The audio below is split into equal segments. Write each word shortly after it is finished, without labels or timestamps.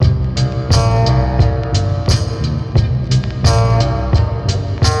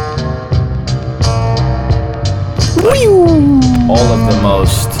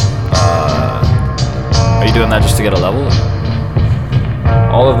to get a level.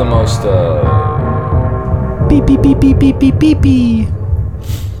 All of the most beep beep beep beep beep beep beep beep.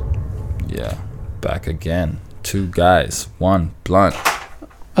 Yeah, back again. 2 guys, 1 blunt.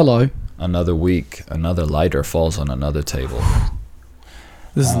 Hello. Another week, another lighter falls on another table.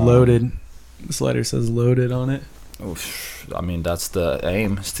 This is loaded. This lighter says loaded on it. I mean, that's the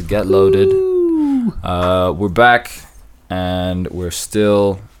aim, is to get loaded. We're back, and we're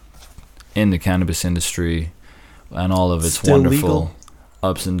still in the cannabis industry and all of its still wonderful legal.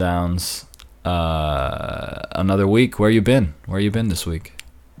 Ups and downs. Another week. Where you been? Where you been this week?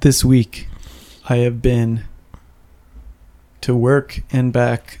 This week, I have been to work and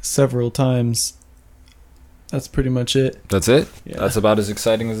back several times. That's pretty much it. That's it? Yeah. That's about as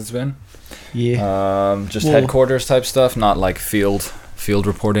exciting as it's been? Yeah. Just headquarters type stuff, not like field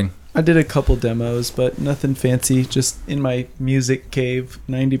reporting. I did a couple demos, but nothing fancy. Just in my music cave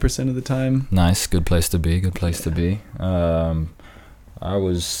 90% of the time. Nice. Good place to be. Good place to be. I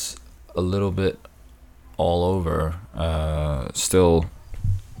was a little bit all over. Still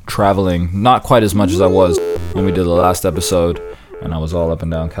traveling, not quite as much as I was when we did the last episode, and I was all up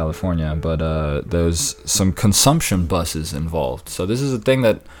and down California, but there's some consumption buses involved. So this is a thing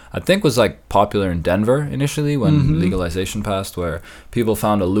that I think was like popular in Denver initially when legalization passed, where people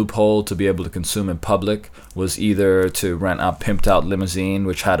found a loophole to be able to consume in public was either to rent a pimped out limousine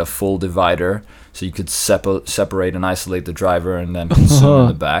which had a full divider so you could separate and isolate the driver and then consume in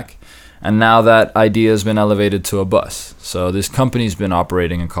the back. And now that idea has been elevated to a bus. So this company's been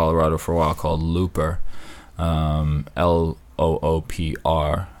operating in Colorado for a while called Looper, Loopr.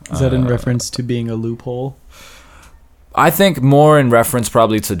 Is that in reference to being a loophole? I think more in reference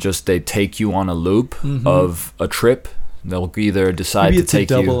probably to just they take you on a loop of a trip. They'll either decide Maybe to take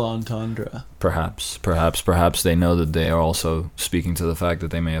you... it's a double entendre. Perhaps they know that they are also speaking to the fact that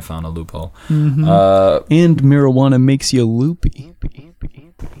they may have found a loophole. And marijuana makes you loopy.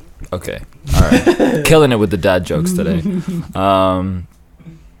 Okay, all right. Killing it with the dad jokes today.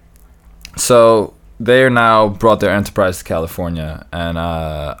 So they are now brought their enterprise to California, and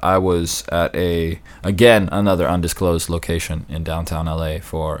I was at another undisclosed location in downtown LA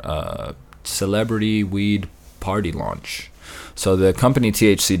for a celebrity weed party launch. So the company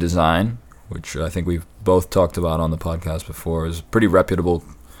THC Design, which I think we've both talked about on the podcast before, is a pretty reputable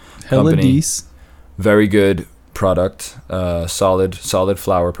company. Very good product, solid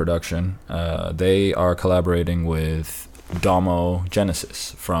flower production. They are collaborating with Domo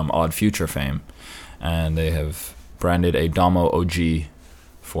Genesis from Odd Future fame, and they have branded a Domo OG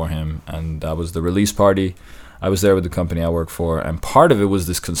for him, and that was the release party. I was there with the company I work for, and part of it was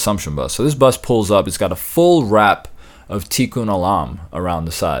this consumption bus. So this bus pulls up, it's got a full wrap of Tikkun Olam around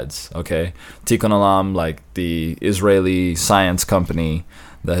the sides, okay? Tikkun Olam, like the Israeli science company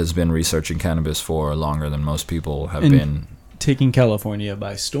that has been researching cannabis for longer than most people have been. Taking California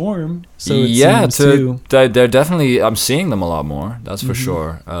by storm. So they're definitely, I'm seeing them a lot more, that's for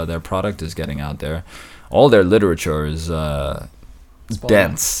sure. Their product is getting out there. All their literature is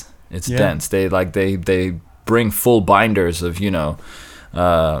dense. It's dense. They bring full binders of,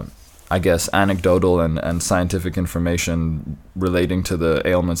 I guess, anecdotal and scientific information relating to the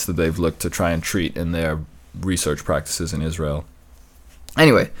ailments that they've looked to try and treat in their research practices in Israel.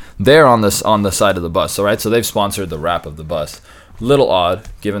 Anyway, they're on the side of the bus, all right? So they've sponsored the wrap of the bus. Little odd,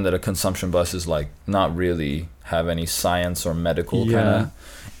 given that a consumption bus is like not really have any science or medical kind of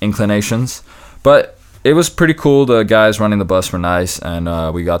inclinations. But it was pretty cool. The guys running the bus were nice,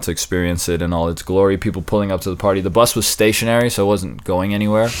 and we got to experience it in all its glory. People pulling up to the party. The bus was stationary, so it wasn't going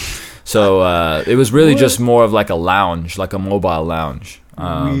anywhere. So it was really just more of like a lounge, like a mobile lounge.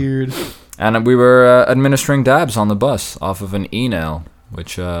 Weird. And we were administering dabs on the bus off of an e-nail,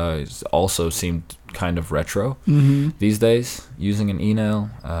 which also seemed kind of retro these days, using an e-nail.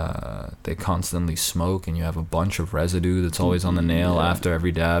 They constantly smoke, and you have a bunch of residue that's always on the nail after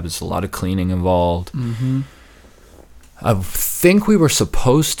every dab. There's a lot of cleaning involved. I think we were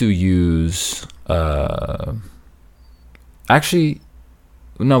supposed to use... actually...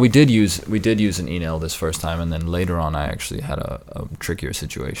 No, we did use an e-nail this first time, and then later on I actually had a trickier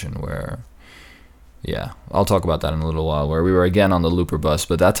situation where... Yeah, I'll talk about that in a little while, where we were again on the Looper bus,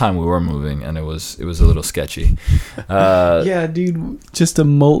 but that time we were moving, and it was a little sketchy. Yeah, dude, just a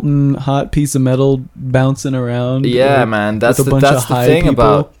molten hot piece of metal bouncing around. Yeah, man, that's the thing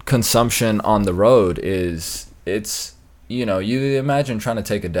about consumption on the road is you imagine trying to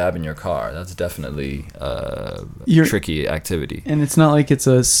take a dab in your car. That's definitely a tricky activity. And it's not like it's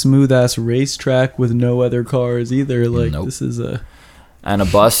a smooth ass racetrack with no other cars either. Like, nope. This is a... And a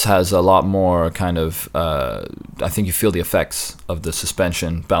bus has a lot more kind of, I think you feel the effects of the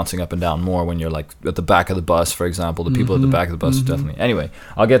suspension bouncing up and down more when you're like at the back of the bus, for example. The people at the back of the bus definitely. Anyway,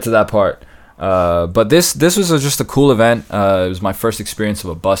 I'll get to that part. But this was just a cool event. It was my first experience of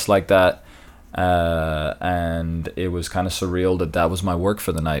a bus like that. And it was kind of surreal that was my work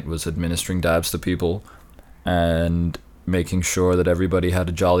for the night, was administering dabs to people and making sure that everybody had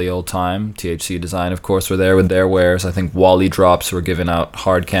a jolly old time. THC Design, of course, were there with their wares. I think Wally Drops were giving out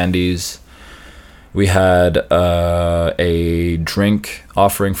hard candies. We had a drink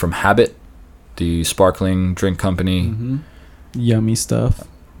offering from Habit, the sparkling drink company. Yummy stuff.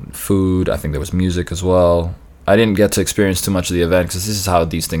 Food. I think there was music as well. I didn't get to experience too much of the event because this is how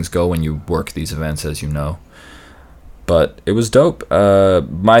these things go when you work these events, as you know. But it was dope.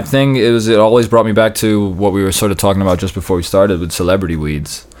 My thing is, it always brought me back to what we were sort of talking about just before we started with celebrity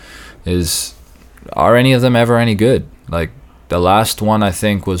weeds. Are any of them ever any good? Like, the last one I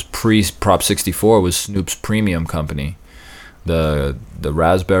think was pre-Prop 64 was Snoop's Premium Company. The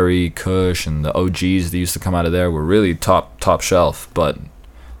Raspberry Kush and the OGs that used to come out of there were really top shelf. But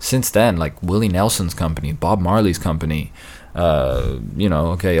since then, like Willie Nelson's company, Bob Marley's company, all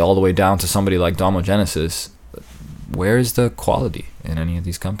the way down to somebody like Domogenesis, where is the quality in any of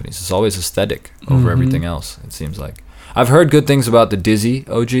these companies? It's always aesthetic over everything else, it seems like. I've heard good things about the Dizzy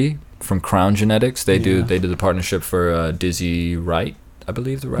OG from Crown Genetics. They did the partnership for Dizzy Wright, I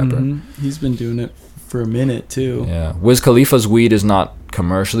believe, the rapper. He's been doing it for a minute too. Yeah. Wiz Khalifa's weed is not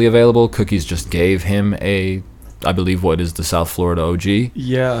commercially available. Cookies just gave him I believe what is the South Florida OG.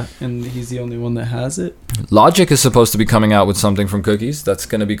 Yeah, and he's the only one that has it. Logic is supposed to be coming out with something from Cookies that's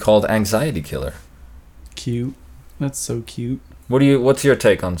going to be called Anxiety Killer. Cute. That's so cute. What's your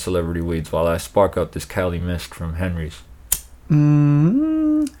take on celebrity weeds while I spark up this Cali Mist from Henry's?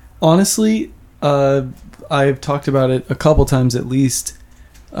 Honestly, I've talked about it a couple times at least.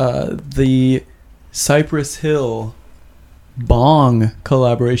 The Cypress Hill Bong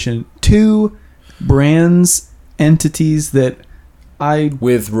collaboration. 2 brands, entities that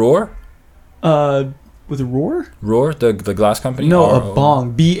with Roar? With a Roar? Roar, the glass company? No, a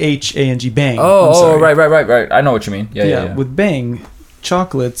Bong. B-H-A-N-G, Bang. Oh, right. I know what you mean. Yeah. With Bang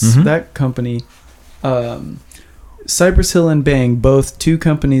Chocolates, that company, Cypress Hill and Bang, both 2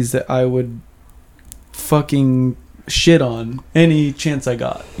 companies that I would fucking shit on any chance I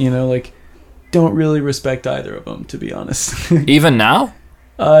got. Don't really respect either of them, to be honest. Even now?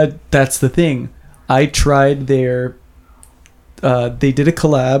 That's the thing. I tried they did a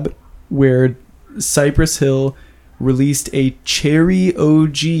collab where Cypress Hill released a Cherry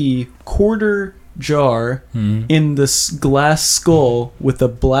OG quarter jar in this glass skull with a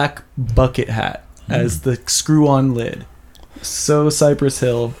black bucket hat as the screw-on lid. So Cypress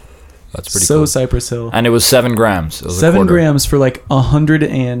Hill. That's pretty cool. Cypress Hill. And it was 7 grams. It was 7 grams for like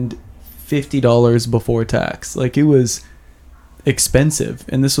 $150 before tax. Like, it was expensive,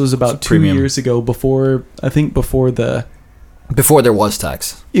 and this was about 2 years ago, before there was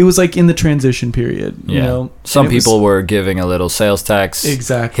tax. It was like in the transition period. Some people were giving a little sales tax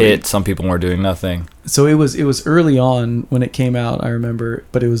hit. Some people were doing nothing. So it was early on when it came out, I remember,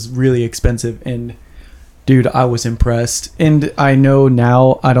 but it was really expensive, and dude, I was impressed. And I know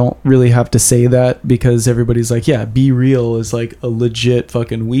now I don't really have to say that because everybody's like, yeah, Be Real is like a legit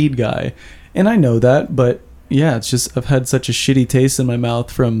fucking weed guy, and I know that, but yeah, it's just I've had such a shitty taste in my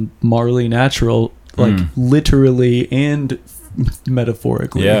mouth from Marley Natural, like literally and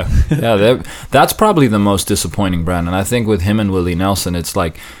metaphorically. That's probably the most disappointing brand. And I think with him and Willie Nelson, it's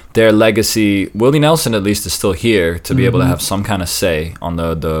like their legacy. Willie Nelson at least is still here to be able to have some kind of say on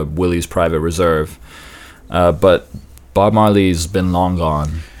the Willie's Private Reserve, but Bob Marley's been long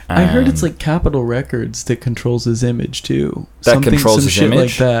gone. I heard it's like Capitol Records that controls his image too. That controls his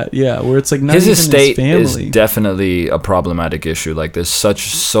image, like that. Yeah, where it's like not his even estate his family. is definitely a problematic issue. Like, there's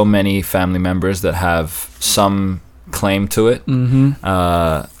so many family members that have some claim to it, and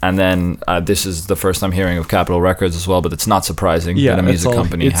then this is the first I'm hearing of Capitol Records as well. But it's not surprising that a music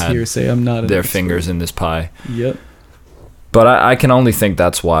company had their fingers in this pie. Yep. But I can only think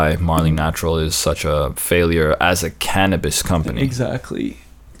that's why Marley Natural is such a failure as a cannabis company. Exactly.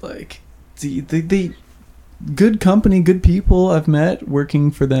 Like, the good company, good people I've met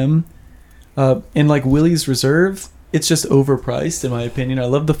working for them. And like Willie's Reserve, it's just overpriced in my opinion. I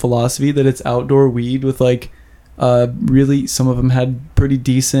love the philosophy that it's outdoor weed with like really, some of them had pretty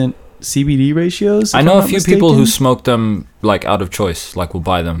decent CBD ratios. I know a few people who smoke them like out of choice, like will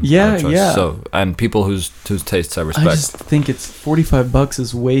buy them out of choice. Yeah. So, and people whose tastes I respect. I just think it's $45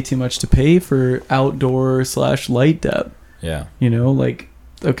 is way too much to pay for outdoor / light dep. Yeah. Like,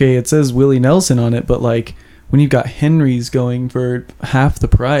 okay, it says Willie Nelson on it, but like when you've got Henry's going for half the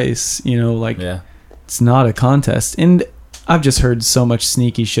price, like it's not a contest. And I've just heard so much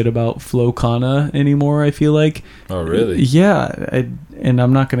sneaky shit about Flowcana anymore, I feel like. Oh, really? Yeah. And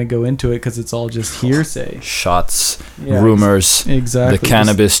I'm not going to go into it because it's all just hearsay. Shots, rumors. Exactly. The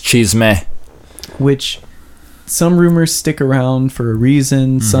cannabis chisme. Which some rumors stick around for a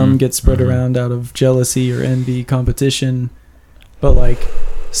reason. Mm-hmm. Some get spread around out of jealousy or envy, competition. But like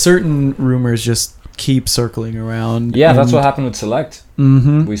certain rumors just keep circling around. Yeah, that's what happened with Select.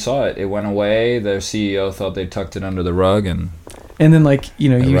 Mm-hmm. We saw it. It went away. Their CEO thought they tucked it under the rug, and then like you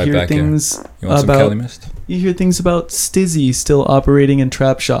hear things about Stizzy still operating in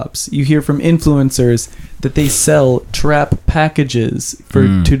trap shops. You hear from influencers that they sell trap packages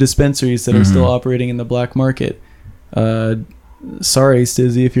to dispensaries that are still operating in the black market. Sorry,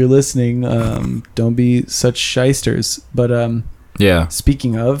 Stizzy, if you're listening, don't be such shysters. But yeah.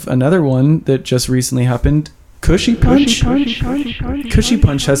 Speaking of, another one that just recently happened, Kushy Punch. Kushy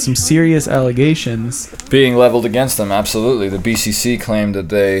Punch has some serious allegations being leveled against them. Absolutely. The BCC claimed that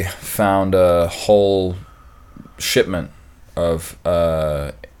they found a whole shipment of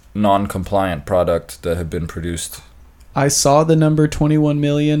non-compliant product that had been produced. I saw the number $21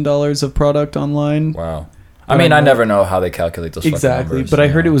 million of product online. Wow. I mean, I never know how they calculate those exactly, fucking numbers. But I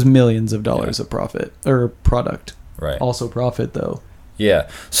heard it was millions of dollars of profit or product. Right. Also profit, though. Yeah.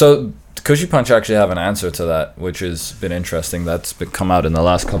 So Kushy Punch actually have an answer to that, which has been interesting. That's come out in the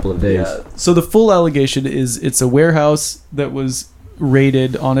last couple of days. Yeah. So the full allegation is it's a warehouse that was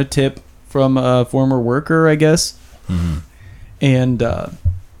raided on a tip from a former worker, I guess. Mm-hmm. And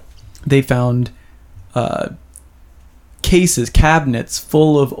they found cabinets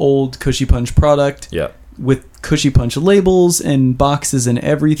full of old Kushy Punch product. Yeah. With Kushy Punch labels and boxes and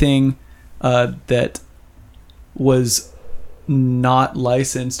everything that was not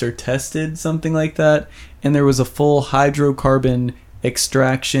licensed or tested, something like that. And there was a full hydrocarbon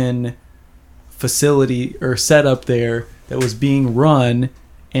extraction facility or setup there that was being run,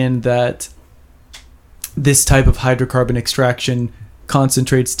 and that this type of hydrocarbon extraction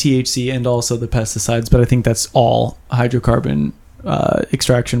concentrates THC and also the pesticides. But I think that's all hydrocarbon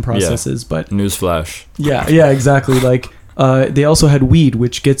extraction processes. But newsflash. Yeah, exactly. Like they also had weed,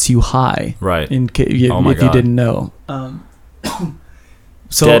 which gets you high. Right. If you didn't know.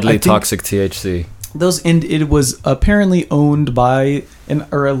 So deadly toxic THC. And it was apparently owned by,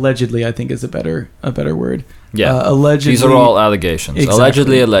 or allegedly, I think is a better word. Yeah. Allegedly. These are all allegations.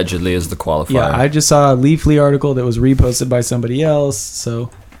 Exactly. Allegedly is the qualifier. Yeah, I just saw a Leafly article that was reposted by somebody else. So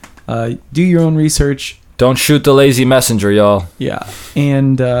do your own research. Don't shoot the lazy messenger, y'all. Yeah.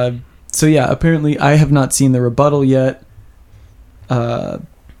 And so, yeah, apparently I have not seen the rebuttal yet.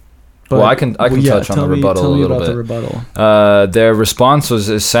 Well, I can touch on the rebuttal a little bit. Tell me about the rebuttal. Their response was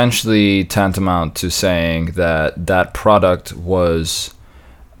essentially tantamount to saying that product was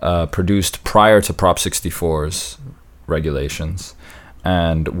produced prior to Prop 64's regulations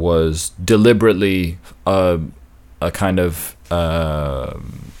and was deliberately a kind of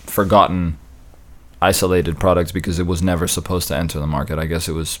forgotten, isolated product because it was never supposed to enter the market. I guess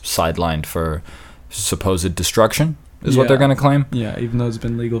it was sidelined for supposed destruction. Is what they're going to claim. Yeah, even though it's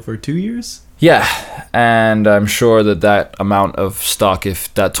been legal for 2 years. Yeah, and I'm sure that amount of stock,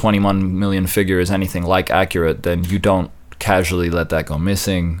 if that 21 million figure is anything like accurate, then you don't casually let that go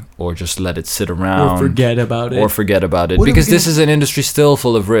missing or just let it sit around. Or forget about it. Because this is an industry still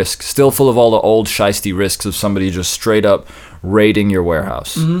full of risk, still full of all the old shiesty risks of somebody just straight up raiding your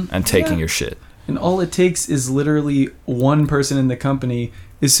warehouse and taking your shit. And all it takes is literally one person in the company.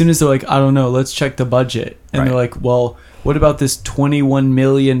 As soon as they're like, I don't know, let's check the budget. And they're like, well, what about this $21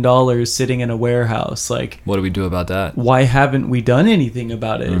 million sitting in a warehouse? Like, what do we do about that? Why haven't we done anything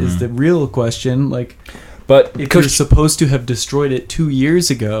about it? Is the real question. Like, but if you're supposed to have destroyed it 2 years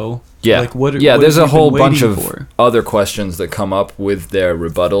ago, like what there's a whole bunch of other questions that come up with their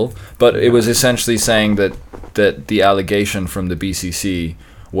rebuttal. But it was essentially saying that the allegation from the BCC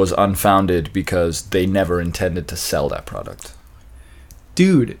was unfounded because they never intended to sell that product.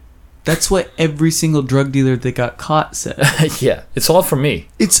 Dude, that's what every single drug dealer that got caught said. Yeah, it's all for me.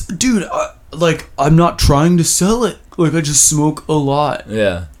 It's, dude, I'm not trying to sell it. Like, I just smoke a lot.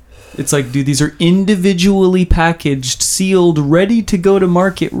 Yeah. It's like, dude, these are individually packaged, sealed, ready to go to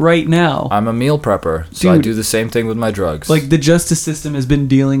market right now. I'm a meal prepper, so dude, I do the same thing with my drugs. Like, the justice system has been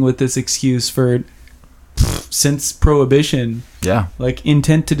dealing with this excuse since Prohibition. Yeah. Like,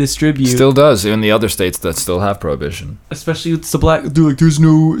 intent to distribute. Still does in the other states that still have Prohibition. Especially with the black. They're like, there's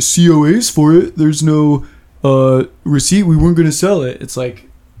no COAs for it. There's no receipt. We weren't going to sell it. It's like,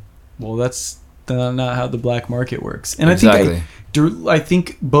 well, that's not how the black market works. And exactly. I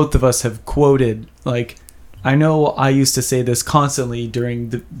think both of us have quoted, like, I know I used to say this constantly during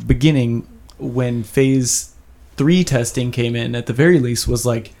the beginning when phase 3 testing came in, at the very least, was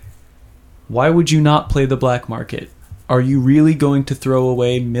like, why would you not play the black market? Are you really going to throw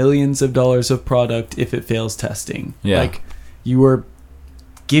away millions of dollars of product if it fails testing? Yeah. Like, you are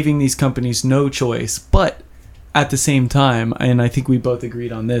giving these companies no choice. But at the same time, and I think we both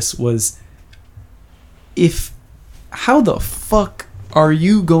agreed on this, was how the fuck are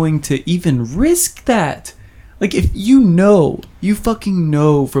you going to even risk that? Like, if you fucking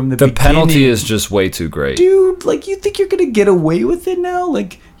know from the beginning. The penalty is just way too great. Dude, like, you think you're going to get away with it now?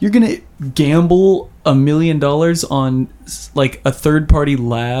 Like, you're going to gamble $1 million on, like, a third-party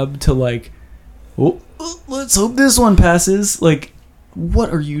lab to, like, oh, let's hope this one passes. Like, what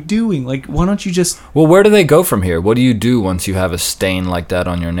are you doing? Like, why don't you just... Well, where do they go from here? What do you do once you have a stain like that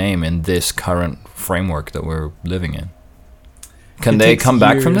on your name in this current framework that we're living in? Can they come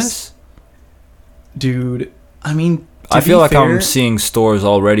back from this? Dude, I mean, I feel like I'm seeing stores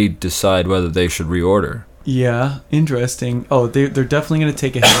already decide whether they should reorder. Yeah, interesting. Oh, they're definitely going to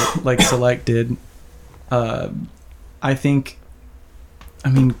take a hit, like Select did. I think,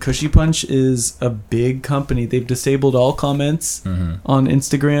 Kushy Punch is a big company. They've disabled all comments on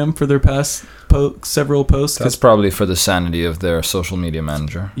Instagram for their past several posts. That's probably for the sanity of their social media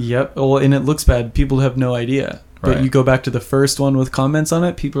manager. Yep. Well, and it looks bad. People have no idea. But Right. you go back to the first one with comments on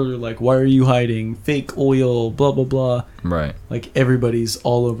it, people are like, why are you hiding? Fake oil, blah, blah, blah. Right. Like, everybody's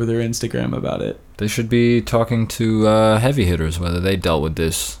all over their Instagram about it. They should be talking to heavy hitters, whether they dealt with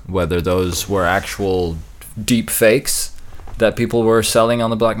this, whether those were actual deep fakes that people were selling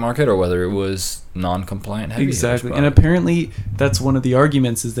on the black market, or whether it was non-compliant heavy Exactly. hitters. And apparently that's one of the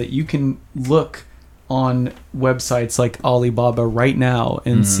arguments, is that you can look on websites like Alibaba right now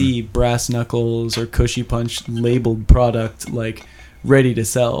and see Brass Knuckles or Kushy Punch labeled product, like, ready to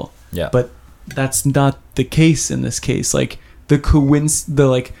sell. Yeah. But that's not the case in this case. Like,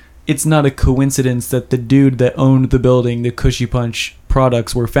 it's not a coincidence that the dude that owned the building the Kushy Punch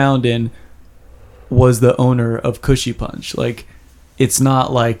products were found in was the owner of Kushy Punch. Like, it's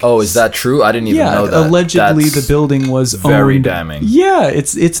not like... Oh, is that true? I didn't even know that. Allegedly That's the building was very owned... damning. Yeah,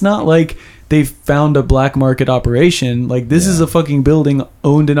 it's not like they found a black market operation. Like, this is a fucking building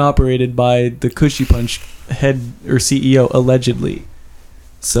owned and operated by the Kushy Punch head or CEO, allegedly.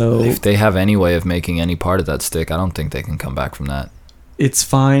 So... If they have any way of making any part of that stick, I don't think they can come back from that. It's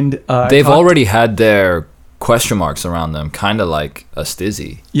fine. They've already had their question marks around them, kind of like a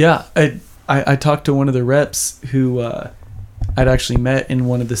stizzy. Yeah, I talked to one of the reps who I'd actually met in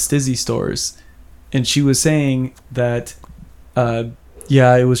one of the stizzy stores, and she was saying that,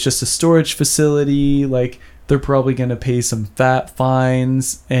 it was just a storage facility. Like, they're probably going to pay some fat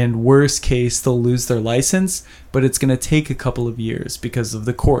fines, and worst case, they'll lose their license, but it's going to take a couple of years because of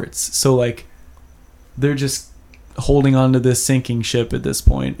the courts. So, like, they're just holding on to this sinking ship at this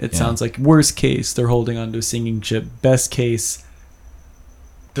point. It sounds like worst case, they're holding on to a sinking ship. Best case,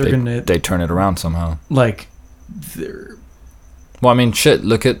 they turn it around somehow. Like, well, I mean, shit.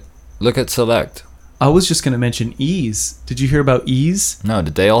 Look at Select. I was just gonna mention Ease. Did you hear about Ease? No,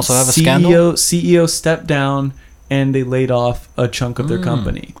 did they also have a scandal? CEO stepped down and they laid off a chunk of their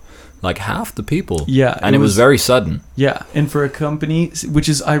company. Like half the people. Yeah, and it was very sudden. Yeah, and for a company, which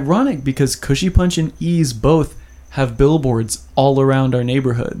is ironic because Kushy Punch and Ease both have billboards all around our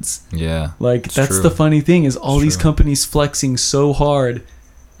neighborhoods. Yeah, like that's true. The funny thing is all these companies flexing so hard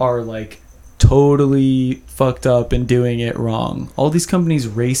are like totally fucked up and doing it wrong. All these companies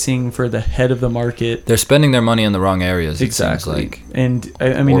racing for the head of the market. They're spending their money in the wrong areas. Exactly. It seems like. And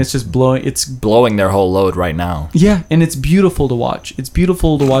I mean, it's just blowing. It's blowing their whole load right now. Yeah, and it's beautiful to watch. It's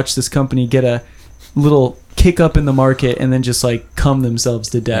beautiful to watch this company get a little kick up in the market and then just like come themselves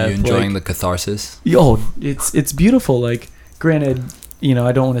to death. Are you enjoying the catharsis? It's beautiful. Like, granted,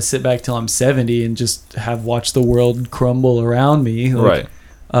 I don't want to sit back till I'm 70 and just have watched the world crumble around me. Like, right.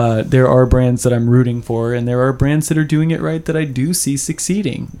 There are brands that I'm rooting for, and there are brands that are doing it right that I do see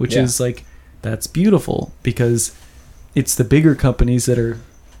succeeding, which is like, that's beautiful because it's the bigger companies that are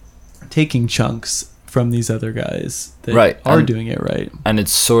taking chunks from these other guys that are doing it right. And it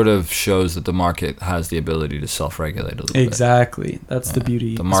sort of shows that the market has the ability to self-regulate a little bit. Exactly. That's the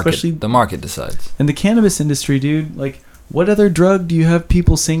beauty. The market decides. And the cannabis industry, dude, like, what other drug do you have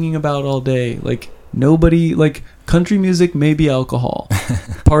people singing about all day? Like, nobody, like, country music, maybe alcohol,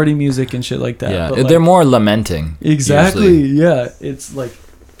 party music and shit like that. Yeah, but they're like, more lamenting. Exactly. Usually. Yeah. It's like,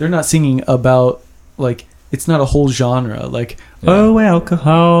 they're not singing about, like, it's not a whole genre. Like, oh,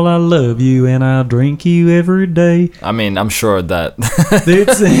 alcohol, I love you and I'll drink you every day. I mean, I'm sure that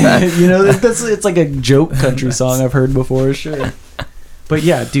it's like a joke country song I've heard before, sure. But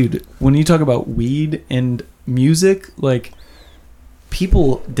yeah, dude, when you talk about weed and music, like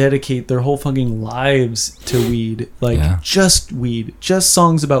people dedicate their whole fucking lives to weed, like just weed, just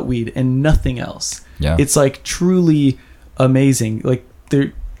songs about weed and nothing else. Yeah, it's like truly amazing. Like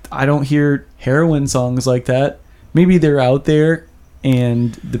I don't hear heroin songs like that. Maybe they're out there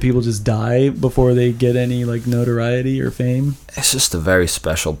and the people just die before they get any like notoriety or fame. It's just a very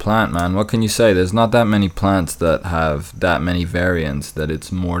special plant, man. What can you say? There's not that many plants that have that many variants, that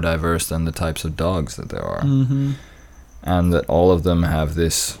it's more diverse than the types of dogs that there are. Mm-hmm. And that all of them have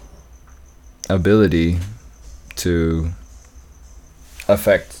this ability to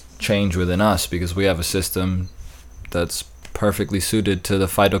affect change within us, because we have a system that's perfectly suited to the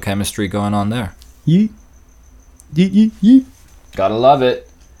phytochemistry going on there. Yeet. Yeet, yeet, yeet. Gotta love it.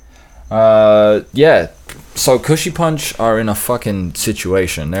 Yeah. So Kushy Punch are in a fucking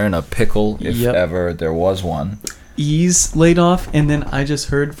situation. They're in a pickle, if ever there was one. Ease laid off, and then I just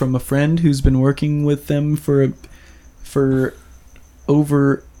heard from a friend who's been working with them for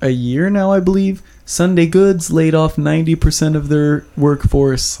over a year now, I believe. Sunday Goods laid off 90% of their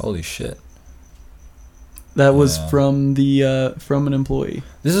workforce. Holy shit. That was from an employee.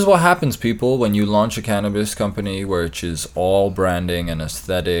 This is what happens, people, when you launch a cannabis company, which is all branding and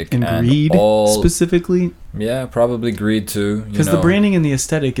aesthetic and greed, specifically. Yeah, probably greed too. Because the branding and the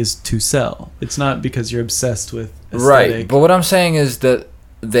aesthetic is to sell. It's not because you're obsessed with aesthetic. Right, but what I'm saying is that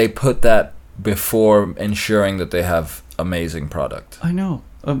they put that before ensuring that they have amazing product. I know.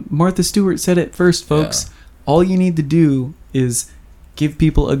 Martha Stewart said it first, folks. Yeah. All you need to do is give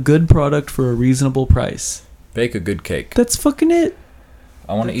people a good product for a reasonable price. Bake a good cake. That's fucking it.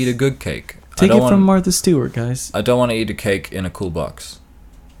 I want to eat a good cake. Take it from Martha Stewart, guys. I don't want to eat a cake in a cool box.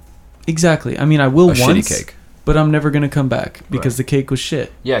 Exactly. I mean, I will once, shitty cake. But I'm never going to come back because the cake was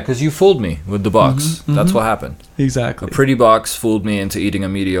shit. Yeah, because you fooled me with the box. Mm-hmm, That's what happened. Exactly. A pretty box fooled me into eating a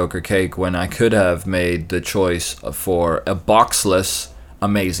mediocre cake when I could have made the choice for a boxless,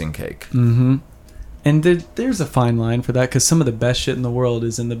 amazing cake. Mm-hmm. And there's a fine line for that, because some of the best shit in the world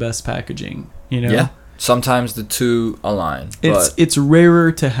is in the best packaging, you know? Yeah. Sometimes the two align. It's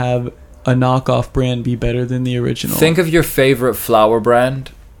rarer to have a knockoff brand be better than the original. Think of your favorite flower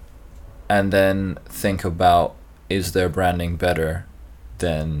brand, and then think about, is their branding better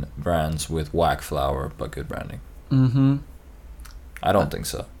than brands with whack flower but good branding? Mm-hmm. I don't think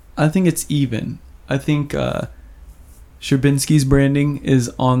so. I think it's even. I think Sherbinsky's branding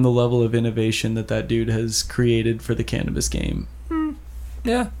is on the level of innovation that dude has created for the cannabis game.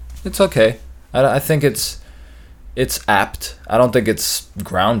 Yeah, it's okay. I think it's apt. I don't think it's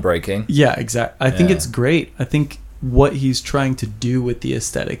groundbreaking. Yeah, exactly. I think it's great. I think what he's trying to do with the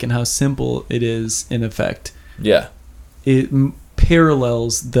aesthetic and how simple it is in effect. Yeah. It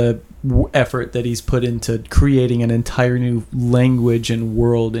parallels the effort that he's put into creating an entire new language and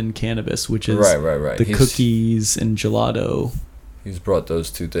world in cannabis, which is right. the cookies and gelato. He's brought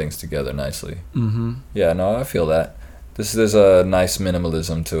those two things together nicely. Mm-hmm. Yeah, no, I feel that. There's a nice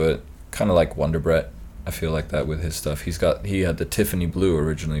minimalism to it, kind of like Wonder Bread. I feel like that with his stuff. He had the Tiffany blue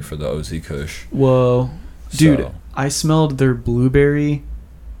originally for the OZ Kush. Whoa, dude! I smelled their blueberry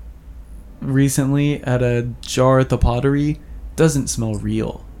recently at a jar at the Pottery. Doesn't smell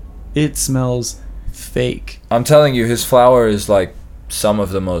real. It smells fake. I'm telling you, his flower is like some of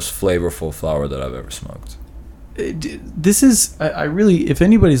the most flavorful flower that I've ever smoked. This is, I really, if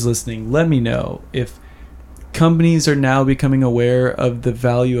anybody's listening, let me know if companies are now becoming aware of the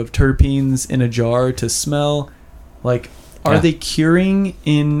value of terpenes in a jar to smell. Like, are they curing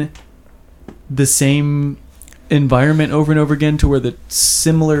in the same environment over and over again to where the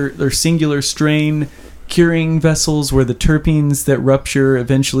similar or singular strain curing vessels where the terpenes that rupture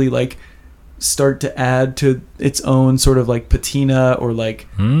eventually like start to add to its own sort of like patina or like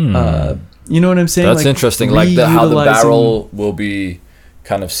you know what I'm saying? That's like interesting. Like how the barrel will be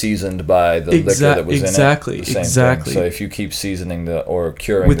kind of seasoned by the liquor that was in it. Exactly. So if you keep seasoning or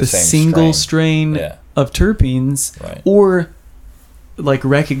curing with the same single strain of terpenes, or like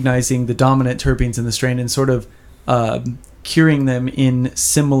recognizing the dominant terpenes in the strain and sort of curing them in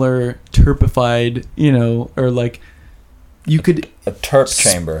similar terpified, you know, or like you could a terp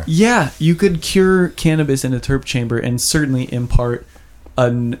chamber. Yeah, you could cure cannabis in a terp chamber and certainly impart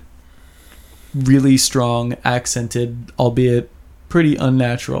a really strong, accented, albeit pretty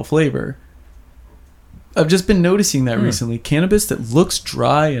unnatural flavor. I've just been noticing that recently. Cannabis that looks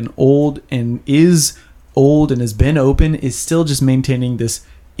dry and is old and has been open is still just maintaining this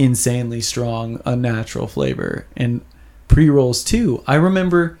insanely strong, unnatural flavor. And pre-rolls too. I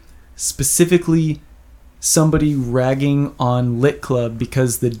remember specifically somebody ragging on Lit Club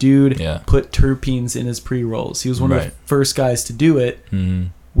because the dude put terpenes in his pre-rolls. He was one of the first guys to do it. Mm-hmm.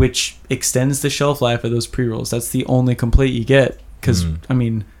 which extends the shelf life of those pre-rolls. That's the only complaint you get. Because, I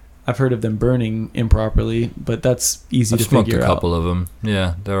mean, I've heard of them burning improperly, but that's easy to figure out. I've smoked a couple of them.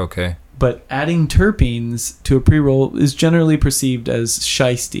 Yeah, they're okay. But adding terpenes to a pre-roll is generally perceived as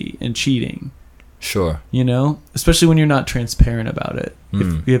shisty and cheating. Sure. You know? Especially when you're not transparent about it.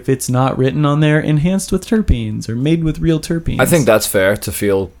 If it's not written on there, enhanced with terpenes or made with real terpenes. I think that's fair to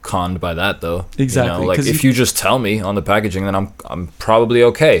feel conned by that, though. Exactly. You know, like, if you just tell me on the packaging, then I'm probably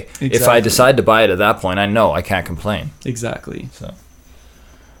okay. Exactly. If I decide to buy it at that point, I know I can't complain. Exactly.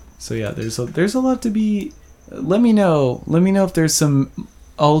 So yeah, there's a lot to be... Let me know if there's some...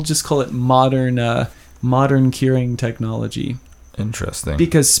 I'll just call it modern curing technology. Interesting.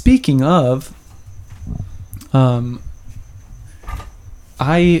 Because speaking of...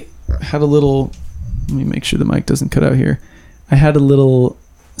 I had a little... Let me make sure the mic doesn't cut out here. I had a little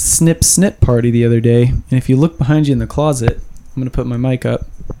snip party the other day. And if you look behind you in the closet... I'm going to put my mic up.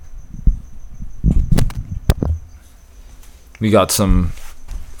 We got some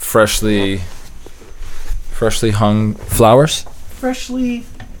freshly hung flowers. Freshly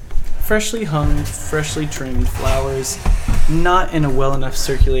hung, freshly trimmed flowers. Not in a well enough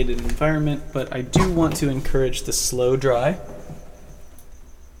circulated environment, but I do want to encourage the slow dry.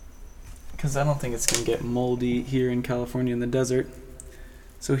 Because I don't think it's going to get moldy here in California in the desert.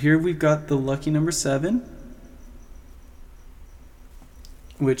 So here we've got the lucky number 7.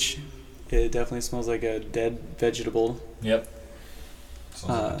 Which it definitely smells like a dead vegetable. Yep.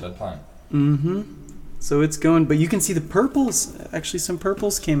 Smells like a dead plant. Mm-hmm. So it's going, but you can see the purples. Actually, some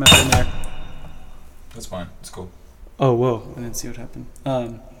purples came out in there. That's fine. It's cool. Oh, whoa. I didn't see what happened.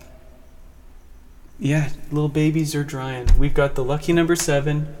 Yeah, little babies are drying. We've got the lucky number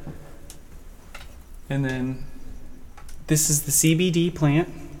 7. And then this is the CBD plant.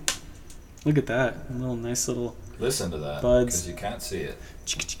 Look at that. A little nice little Listen to that. Buds. Because you can't see it.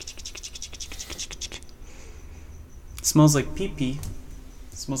 Smells like pee-pee.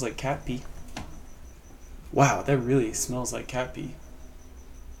 Smells like cat pee. Wow, that really smells like cat pee.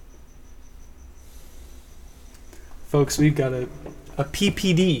 Folks, we've got a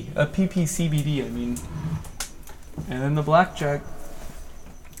PPD, a PPCBD, I mean. And then the blackjack,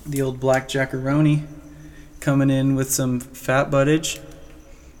 the old blackjackaroni coming in with some fat buttage.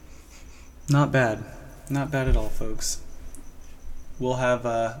 Not bad. Not bad at all, folks. We'll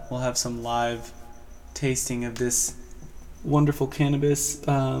have some live tasting of this wonderful cannabis.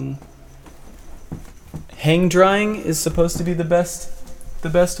 Hang drying is supposed to be the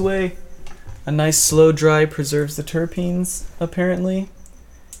best way. A nice slow dry preserves the terpenes, apparently.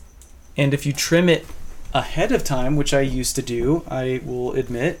 And if you trim it ahead of time, which I used to do, I will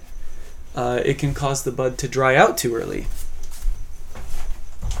admit, it can cause the bud to dry out too early.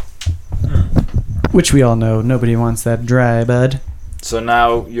 Which we all know, nobody wants that dry bud. So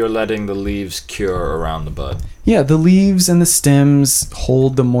now you're letting the leaves cure around the bud. Yeah, the leaves and the stems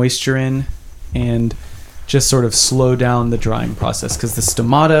hold the moisture in and just sort of slow down the drying process, because the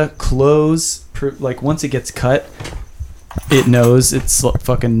stomata close, like once it gets cut, it knows it's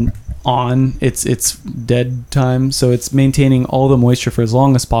fucking on. It's dead time, so it's maintaining all the moisture for as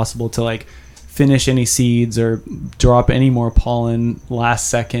long as possible to like finish any seeds or drop any more pollen last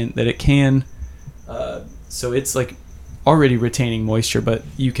second that it can. So it's like already retaining moisture, but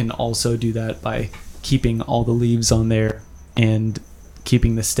you can also do that by keeping all the leaves on there and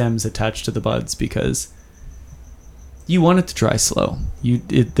keeping the stems attached to the buds, because you want it to dry slow.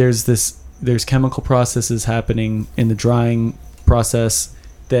 There's chemical processes happening in the drying process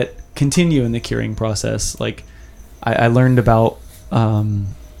that continue in the curing process. Like I learned about,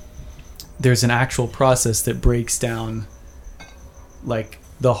 there's an actual process that breaks down like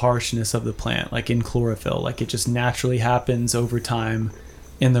the harshness of the plant, like in chlorophyll. Like it just naturally happens over time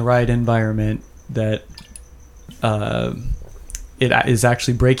in the right environment, that it is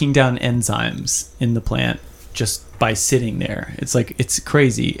actually breaking down enzymes in the plant just by sitting there. It's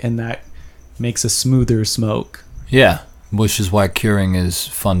crazy, and that makes a smoother smoke. Yeah, which is why curing is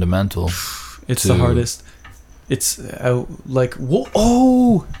fundamental. It's the hardest. It's like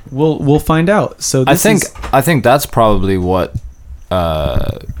we'll find out. So I think that's probably what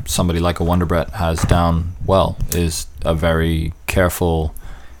somebody like a Wonder Brett has down well, is a very careful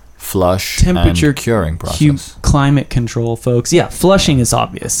flush temperature and curing process. Climate control, folks. Yeah, flushing is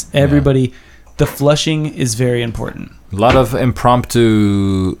obvious. Everybody, the flushing is very important. A lot of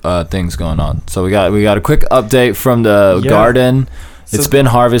impromptu things going on. So we got a quick update from the garden. It's been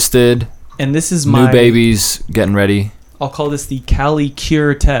harvested, and this is new babies getting ready. I'll call this the Cali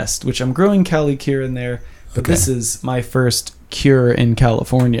Cure test, which I'm growing Cali Cure in there, but this is my first cure in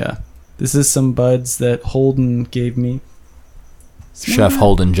California. This is some buds that Holden gave me. Chef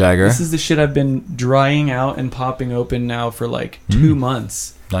Holden Jagger. This is the shit I've been drying out and popping open now for like 2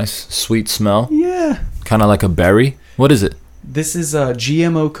 months. Nice, sweet smell. Yeah. Kind of like a berry. What is it? This is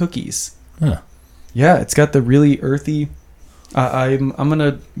GMO cookies. Huh. Yeah, it's got the really earthy. I'm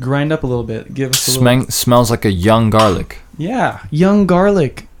gonna grind up a little bit. Give us a little. Smells like a young garlic. Yeah, young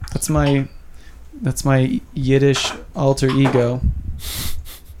garlic. That's my Yiddish alter ego.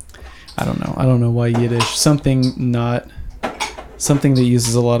 I don't know why Yiddish. Something that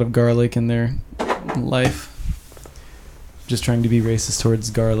uses a lot of garlic in their life. Just trying to be racist towards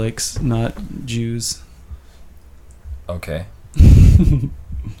garlics, not Jews. Okay.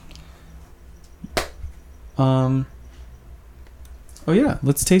 Oh yeah,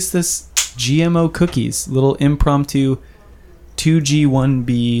 let's taste this GMO cookies. Little impromptu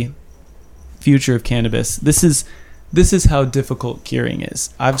 2G1B future of cannabis. This is how difficult curing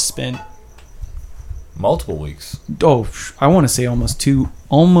is. I've spent multiple weeks. I want to say almost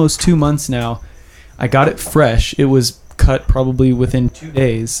two months now. I got it fresh. It was cut probably within 2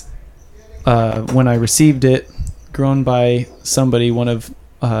 days. When I received it, grown by somebody, one of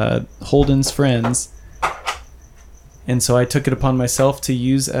Holden's friends. And so I took it upon myself to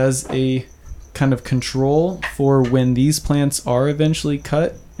use as a kind of control for when these plants are eventually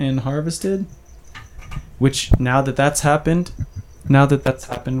cut and harvested. Which now that that's happened,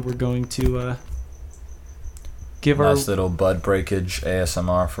 we're going to give our nice little bud breakage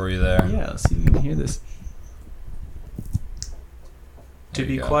ASMR for you there. Yeah, let's see if we can hear this. To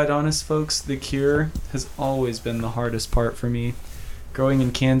be quite honest, folks, the cure has always been the hardest part for me. Growing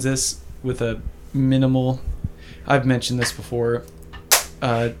in Kansas with a minimal, I've mentioned this before,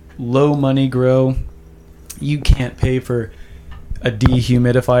 low money grow. You can't pay for a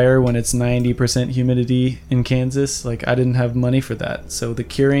dehumidifier when it's 90% humidity in Kansas. Like, I didn't have money for that. So the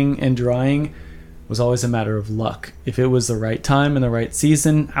curing and drying was always a matter of luck. If it was the right time and the right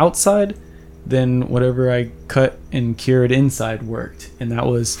season outside, then whatever I cut and cured inside worked. And that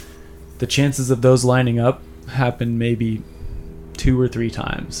was, the chances of those lining up happened maybe 2 or 3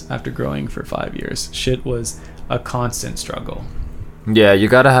 times after growing for 5 years. Shit was a constant struggle. Yeah, you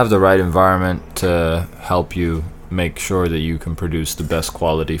got to have the right environment to help you make sure that you can produce the best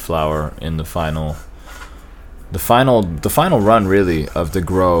quality flower in the final run, really, of the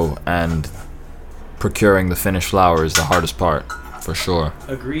grow, and procuring the finished flower is the hardest part, for sure.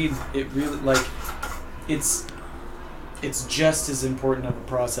 Agreed. It really, like, it's just as important of a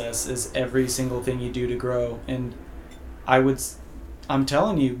process as every single thing you do to grow. And I'm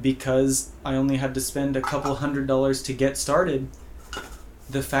telling you, because I only had to spend a couple $100 to get started,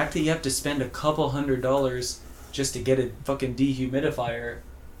 the fact that you have to spend a couple $100 just to get a fucking dehumidifier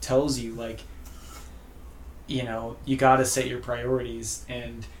tells you, like, you know, you gotta set your priorities,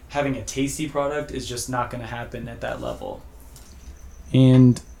 and having a tasty product is just not gonna happen at that level.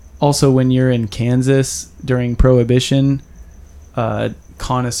 And also, when you're in Kansas during Prohibition,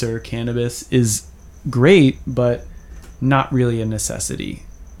 connoisseur cannabis is great, but not really a necessity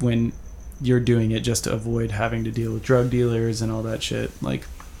when you're doing it just to avoid having to deal with drug dealers and all that shit. Like,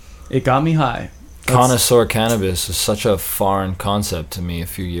 it got me high. Connoisseur cannabis was such a foreign concept to me a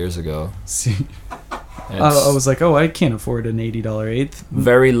few years ago. I was like, I can't afford an $80 eighth.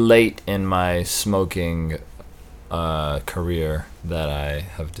 Very late in my smoking career that I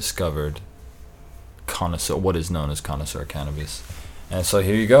have discovered what is known as connoisseur cannabis. And so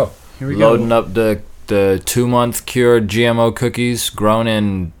here you go. Loading up the 2-month cured GMO cookies grown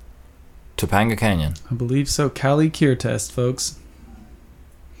in Topanga Canyon. I believe so. Cali Cure Test, folks.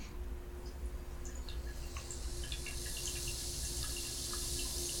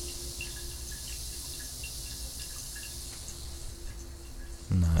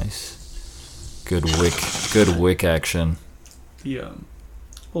 Nice. Good wick action. The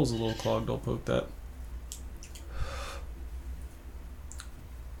bowl's a little clogged. I'll poke that.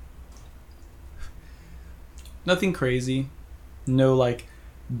 Nothing crazy. No, like,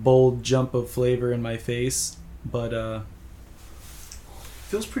 bold jump of flavor in my face, but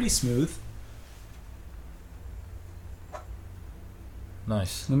feels pretty smooth.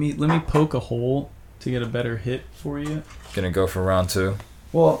 Nice. Let me poke a hole to get a better hit for you. Gonna go for round 2.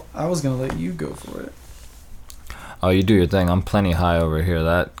 Well, I was gonna let you go for it. Oh, you do your thing. I'm plenty high over here.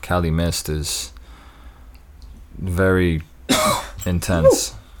 That Cali Mist is very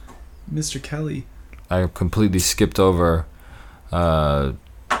intense. Mr. Cali. I completely skipped over the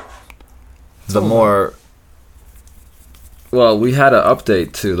more... Well, we had an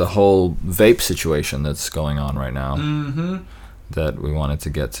update to the whole vape situation that's going on right now. Mm-hmm. That we wanted to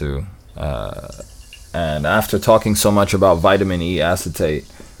get to. And after talking so much about vitamin E acetate,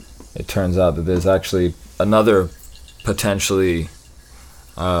 it turns out that there's actually another potentially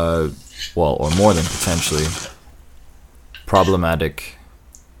or more than potentially, problematic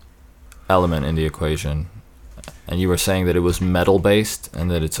element in the equation. And you were saying that it was metal-based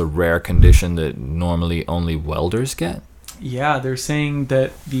and that it's a rare condition that normally only welders get? Yeah, they're saying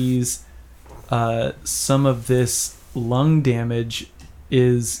that these some of this lung damage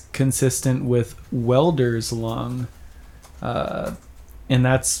is consistent with welder's lung. And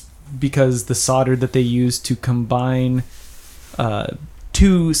that's because the solder that they use to combine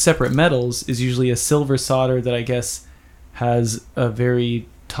two separate metals is usually a silver solder that I guess has a very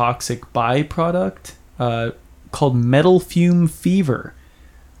toxic byproduct called metal fume fever.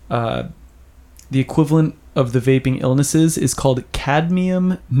 The equivalent of the vaping illnesses is called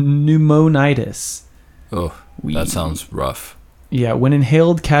cadmium pneumonitis. Oh, that sounds rough. Yeah, when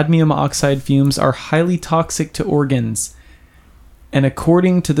inhaled, cadmium oxide fumes are highly toxic to organs. And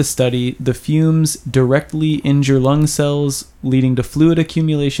according to the study, the fumes directly injure lung cells, leading to fluid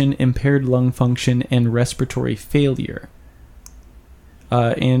accumulation, impaired lung function, and respiratory failure.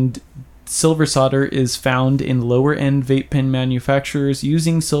 And silver solder is found in lower-end vape pen manufacturers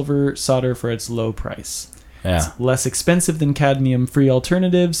using silver solder for its low price. Yeah. It's less expensive than cadmium-free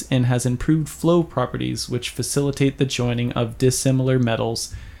alternatives and has improved flow properties, which facilitate the joining of dissimilar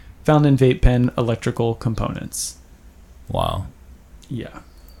metals found in vape pen electrical components. Wow. Yeah.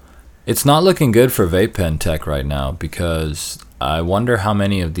 It's not looking good for vape pen tech right now, because I wonder how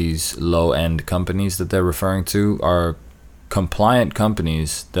many of these low-end companies that they're referring to are compliant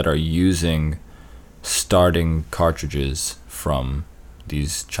companies that are using starting cartridges from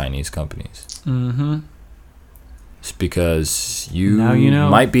these Chinese companies. Mm-hmm. It's because you know.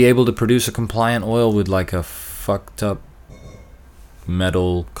 might be able to produce a compliant oil with like a fucked up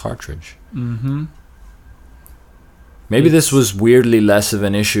metal cartridge. Mm-hmm. Maybe this was weirdly less of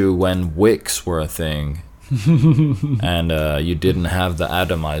an issue when wicks were a thing. And you didn't have the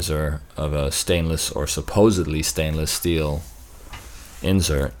atomizer of a stainless or supposedly stainless steel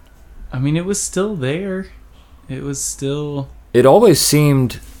insert. I mean, it was still there. It was still... It always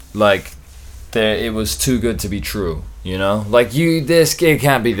seemed like it was too good to be true, you know? Like, it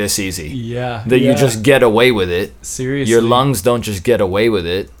can't be this easy. Yeah. That you just get away with it. Seriously. Your lungs don't just get away with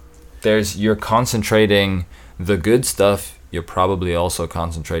it. You're concentrating the good stuff. You're probably also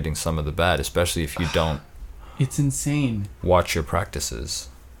concentrating some of the bad, especially if you don't... It's insane. Watch your practices.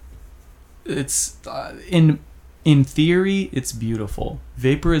 It's in theory, it's beautiful.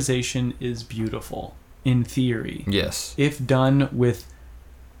 Vaporization is beautiful in theory. Yes. If done with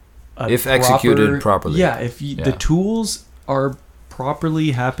executed properly. Yeah, the tools are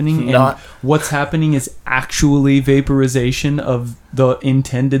properly happening and what's happening is actually vaporization of the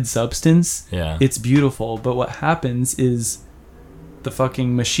intended substance. Yeah. It's beautiful, but what happens is the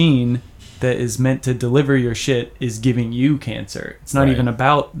fucking machine that is meant to deliver your shit is giving you cancer. It's not even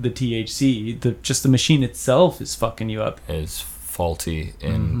about the THC. Just the machine itself is fucking you up. It's faulty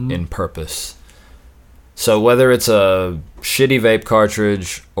in purpose. So whether it's a shitty vape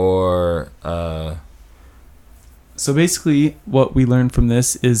cartridge or... So basically, what we learned from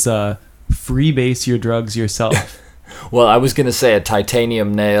this is freebase your drugs yourself. Well, I was gonna say a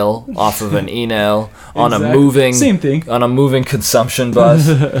titanium nail off of an e-nail on Exactly. on a moving consumption bus.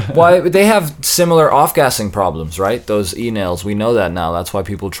 Why they have similar off-gassing problems, right? Those e-nails, we know that now. That's why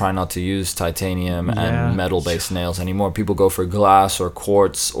people try not to use titanium and metal-based nails anymore. People go for glass or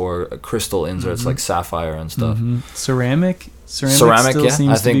quartz or crystal inserts like sapphire and stuff. Ceramic still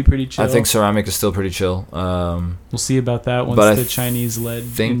seems to be pretty chill. I think ceramic is still pretty chill. We'll see about that once the Chinese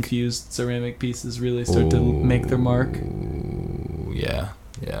lead-infused ceramic pieces really start to make their mark. Yeah.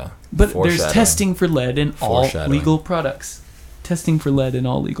 But there's testing for lead in all legal products. Testing for lead in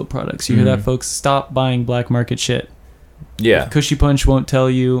all legal products. You hear that, folks? Stop buying black market shit. Yeah. Cushy Punch won't tell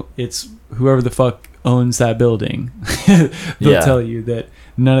you. It's whoever the fuck owns that building. They'll tell you that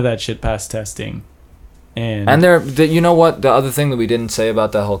none of that shit passed testing. And you know what? The other thing that we didn't say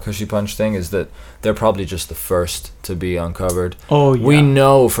about that whole Cushy Punch thing is that they're probably just the first to be uncovered. Oh, yeah. We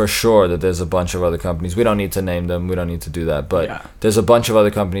know for sure that there's a bunch of other companies. We don't need to name them. We don't need to do that. But there's a bunch of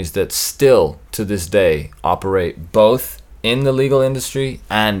other companies that still, to this day, operate both in the legal industry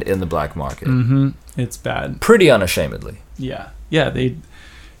and in the black market. Mm-hmm. It's bad. Pretty unashamedly. Yeah. Yeah,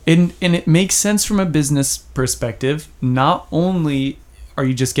 and it makes sense from a business perspective. Not only... are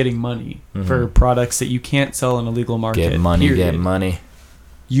you just getting money for products that you can't sell in a legal market? Get money.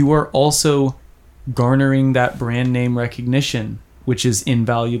 You are also garnering that brand name recognition which is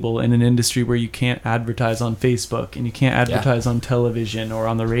invaluable in an industry where you can't advertise on Facebook and you can't advertise on television or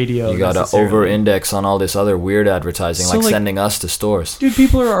on the radio. You got to over-index on all this other weird advertising, like sending us to stores. Dude,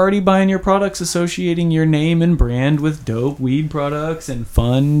 people are already buying your products, associating your name and brand with dope weed products and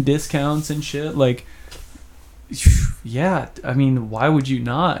fun discounts and shit. Like, yeah, I mean, why would you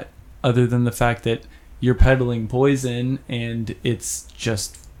not? Other than the fact that you're peddling poison and it's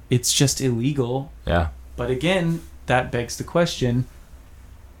just illegal. Yeah. But again, that begs the question,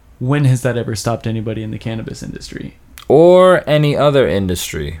 when has that ever stopped anybody in the cannabis industry? Or any other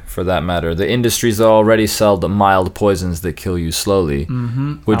industry, for that matter. The industries that already sell the mild poisons that kill you slowly.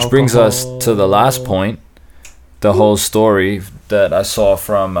 Mm-hmm. Which Alcohol. brings us to the last point. The whole story that I saw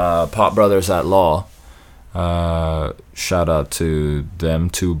from Pot Brothers at Law. Shout out to them,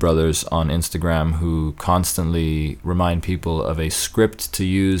 2 brothers on Instagram who constantly remind people of a script to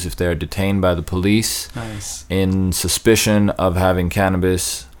use if they're detained by the police. Nice. In suspicion of having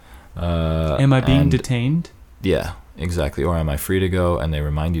cannabis. Am I being detained? Yeah, exactly. Or am I free to go? And they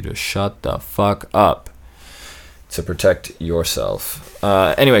remind you to shut the fuck up to protect yourself.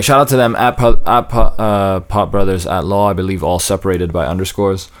 Anyway, shout out to them at Pot Brothers at Law, I believe, all separated by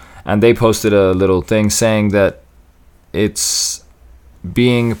underscores. And they posted a little thing saying that it's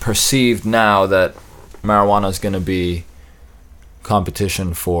being perceived now that marijuana is going to be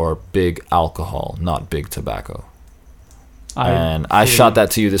competition for big alcohol, not big tobacco. I shot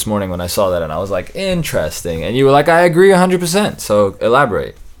that to you this morning when I saw that, and I was like, interesting. And you were like, I agree 100%. So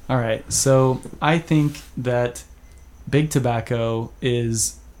elaborate. All right. So I think that big tobacco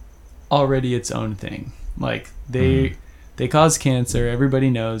is already its own thing. Like, they cause cancer, everybody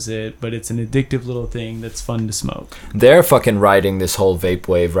knows it, but it's an addictive little thing that's fun to smoke. They're fucking riding this whole vape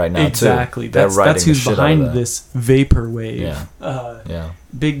wave right now, exactly. too. Exactly. That's who's behind this vapor wave. Yeah.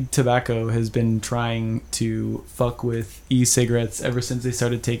 Big tobacco has been trying to fuck with e-cigarettes ever since they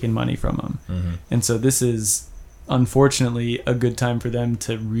started taking money from them. Mm-hmm. And so this is, unfortunately, a good time for them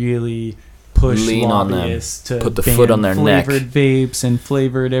to really push lobbyists to put the foot on their neck. Flavored vapes and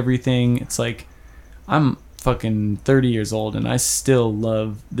flavored everything. It's like, I'm fucking 30 years old and I still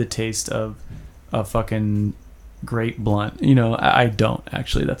love the taste of a fucking grape blunt. You know, I don't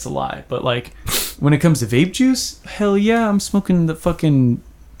actually, that's a lie, but like when it comes to vape juice, hell yeah, I'm smoking the fucking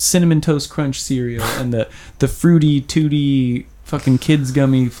cinnamon toast crunch cereal and the fruity tooty fucking kids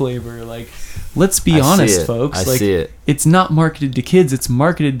gummy flavor. Like, let's be honest, folks. I see it. It's not marketed to kids, it's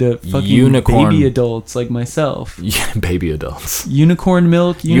marketed to fucking baby adults like myself. Yeah, baby adults. Unicorn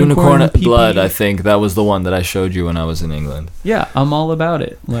milk, unicorn blood. I think that was the one that I showed you when I was in England. Yeah, I'm all about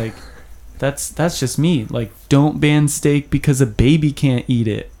it. Like, that's just me. Like, don't ban steak because a baby can't eat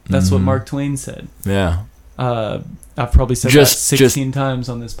it. That's what Mark Twain said. Yeah. I've probably said that 16 times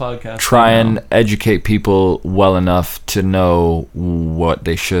on this podcast. Try and educate people well enough to know what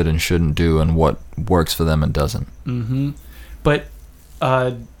they should and shouldn't do and what works for them and doesn't. Mm-hmm. But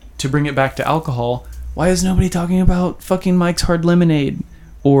to bring it back to alcohol, why is nobody talking about fucking Mike's Hard Lemonade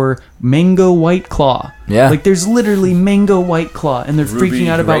or Mango White Claw? Yeah. Like, there's literally Mango White Claw, and they're freaking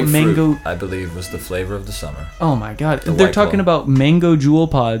out about mango. I believe was the flavor of the summer. Oh my god. They're talking about mango jewel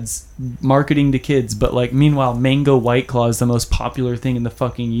pods marketing to kids, but like, meanwhile, Mango White Claw is the most popular thing in the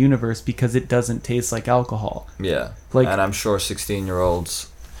fucking universe because it doesn't taste like alcohol. Yeah. Like, and I'm sure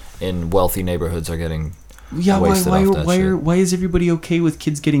 16-year-olds in wealthy neighborhoods are getting why is everybody okay with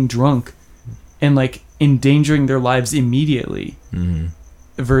kids getting drunk and like endangering their lives immediately? Mm-hmm.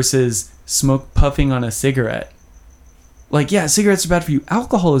 Versus puffing on a cigarette. Like, yeah, cigarettes are bad for you.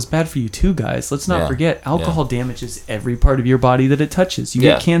 Alcohol is bad for you too, guys. Let's not forget, alcohol damages every part of your body that it touches. You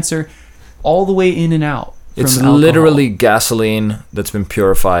get cancer all the way in and out. It's literally gasoline that's been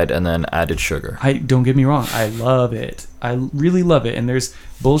purified and then added sugar. Don't get me wrong, I love it. I really love it. And there's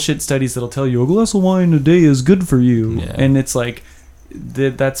bullshit studies that'll tell you a glass of wine a day is good for you. Yeah. And it's like,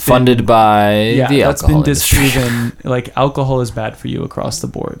 that's funded by the that's been industry. disproven. Like, alcohol is bad for you across the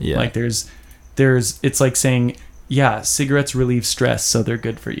board. Yeah. Like, there's it's like saying, cigarettes relieve stress, so they're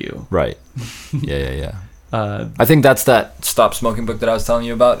good for you. Right. Yeah. I think that's that Stop Smoking book that I was telling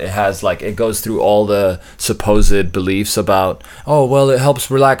you about. It has it goes through all the supposed beliefs about, oh, well, it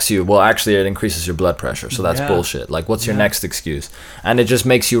helps relax you. Well, actually, it increases your blood pressure. So that's bullshit. Like, what's your next excuse? And it just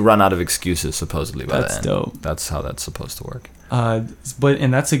makes you run out of excuses, supposedly, by the end. That's dope. That's how that's supposed to work.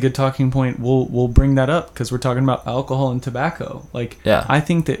 And that's a good talking point. We'll bring that up because we're talking about alcohol and tobacco. Like, I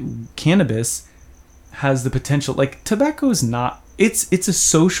think that cannabis has the potential. Like, tobacco is not. It's a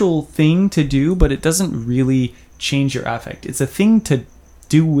social thing to do, but it doesn't really change your affect. It's a thing to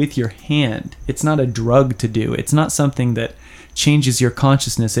do with your hand. It's not a drug to do. It's not something that changes your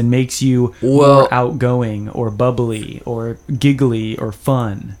consciousness and makes you more outgoing or bubbly or giggly or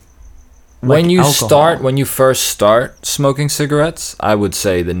fun. When you first start smoking cigarettes, I would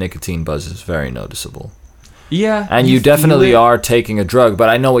say the nicotine buzz is very noticeable. Yeah, and you definitely are taking a drug, but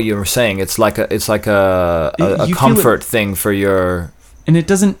I know what you were saying. It's like a comfort thing for your. And it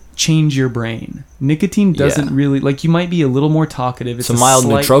doesn't change your brain. Nicotine doesn't really, like, you might be a little more talkative. It's a mild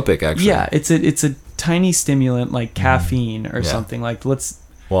nootropic, actually. Yeah, it's a tiny stimulant like caffeine or something. Like,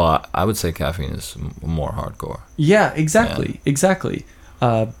 Well, I would say caffeine is more hardcore. Yeah, exactly.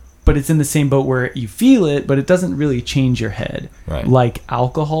 But it's in the same boat where you feel it, but it doesn't really change your head. Right. Like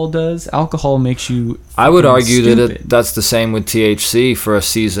alcohol does. Alcohol makes you I would argue that that's the same with THC for a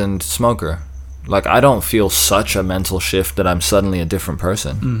seasoned smoker. Like, I don't feel such a mental shift that I'm suddenly a different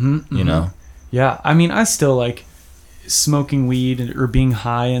person, you know? Yeah, I mean, I still like smoking weed or being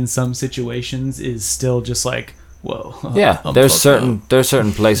high in some situations is still just like, whoa. Yeah, there's certain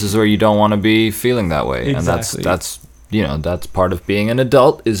places where you don't want to be feeling that way. Exactly. And that's that's part of being an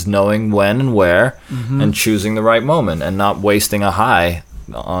adult, is knowing when and where and choosing the right moment and not wasting a high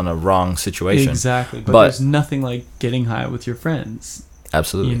on a wrong situation. Exactly. But there's nothing like getting high with your friends.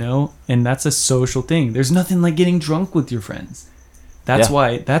 Absolutely. You know, and that's a social thing. There's nothing like getting drunk with your friends. That's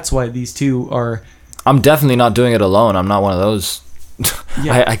why these two are. I'm definitely not doing it alone. I'm not one of those.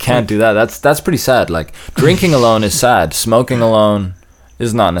 I can't do that. That's pretty sad. Like, drinking alone is sad. Smoking alone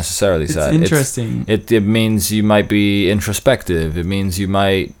is not necessarily sad. It's interesting. It means you might be introspective. It means you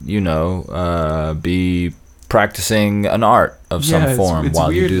might, be practicing an art of some form it's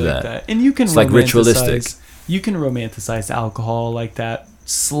while you do like that. And you can it's like ritualistic. You can romanticize alcohol like that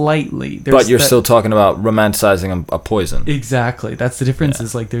slightly. But you're still talking about romanticizing a poison. Exactly. That's the difference.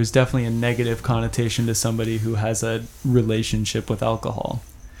 Is like there's definitely a negative connotation to somebody who has a relationship with alcohol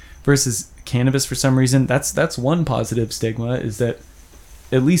versus cannabis. For some reason, that's one positive stigma, is that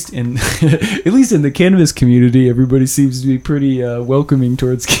at least in the cannabis community, everybody seems to be pretty welcoming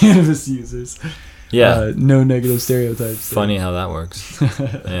towards cannabis users. Yeah. No negative stereotypes. Funny how that works.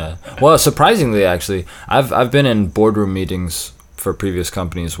 Yeah. Well, surprisingly, actually, I've been in boardroom meetings for previous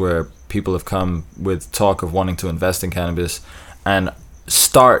companies where people have come with talk of wanting to invest in cannabis and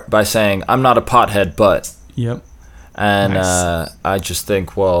start by saying, "I'm not a pothead, but." Yep. And I just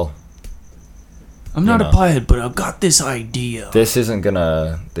think, well, I'm not a pothead, but I've got this idea. This isn't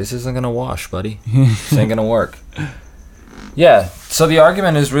gonna wash, buddy. This ain't gonna work. Yeah. So the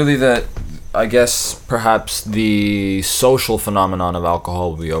argument is really that, I guess, perhaps the social phenomenon of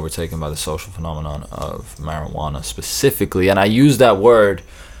alcohol will be overtaken by the social phenomenon of marijuana specifically. And I use that word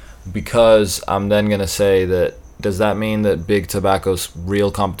because I'm then going to say that, does that mean that big tobacco's real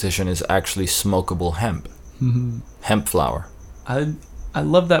competition is actually smokable hemp? Mm-hmm. Hemp flower. I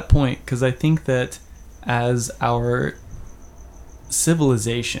love that point, because I think that as our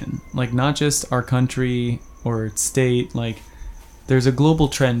civilization, like not just our country or state, like there's a global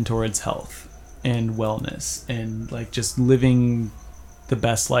trend towards health and wellness and like just living the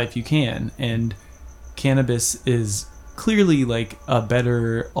best life you can. And cannabis is clearly like a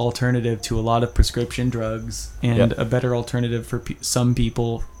better alternative to a lot of prescription drugs and a better alternative for some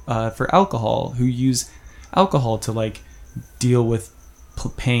people for alcohol, who use alcohol to like deal with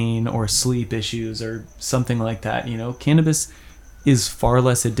pain or sleep issues or something like that. You know, cannabis is far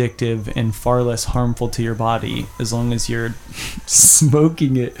less addictive and far less harmful to your body as long as you're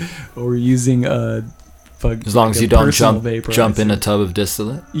smoking it or using as long as you don't jump in a tub of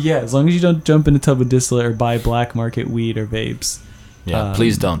distillate. Yeah, as long as you don't jump in a tub of distillate or buy black market weed or vapes. Yeah,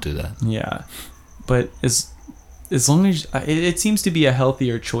 please don't do that. Yeah, but as long as it seems to be a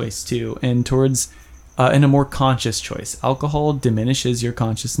healthier choice too, and towards and a more conscious choice. Alcohol diminishes your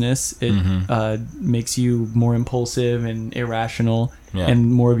consciousness. It makes you more impulsive and irrational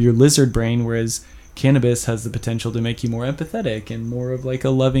and more of your lizard brain, whereas cannabis has the potential to make you more empathetic and more of like a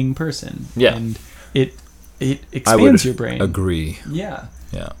loving person. Yeah. And it expands your brain. Agree. Yeah.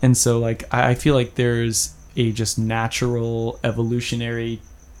 Yeah. And so like I feel like there's a just natural evolutionary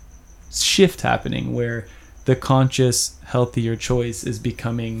shift happening where the conscious, healthier choice is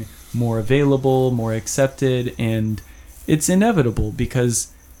becoming more available, more accepted, and it's inevitable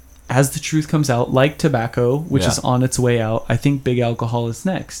because as the truth comes out, like tobacco, which is on its way out, I think big alcohol is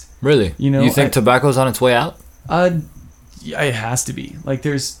next. Really? You think tobacco's on its way out? Yeah, it has to be. Like,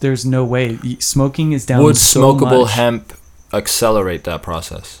 there's no way. Smoking is down Would so much. smokable hemp accelerate that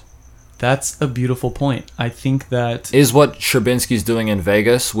process? That's a beautiful point. I think that... Is what Sherbinsky's doing in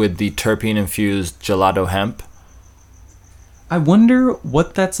Vegas with the terpene-infused gelato hemp? I wonder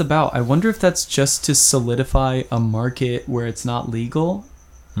what that's about. I wonder if that's just to solidify a market where it's not legal,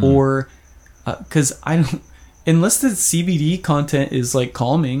 or because I don't. Unless the CBD content is like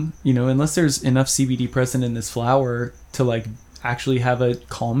calming, unless there's enough CBD present in this flower to like actually have a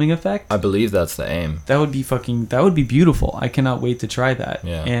calming effect. I believe that's the aim. That would be beautiful. I cannot wait to try that.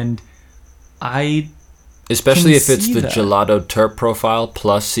 Yeah. And especially if it's the gelato terp profile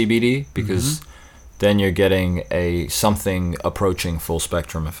plus CBD, because then you're getting something approaching full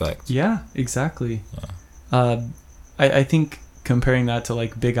spectrum effect. Yeah, exactly. Yeah. I think comparing that to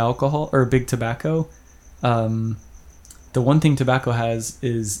like big alcohol or big tobacco, the one thing tobacco has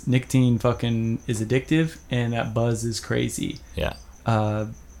is nicotine fucking is addictive, and that buzz is crazy. Yeah.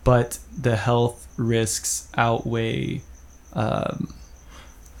 But the health risks outweigh,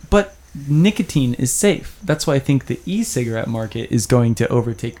 but nicotine is safe. That's why I think the e-cigarette market is going to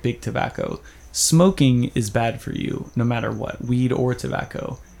overtake big tobacco. Smoking is bad for you, no matter what, weed or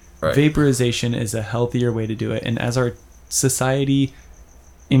tobacco. Right. Vaporization is a healthier way to do it. And as our society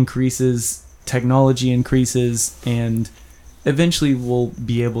increases, technology increases, and eventually we'll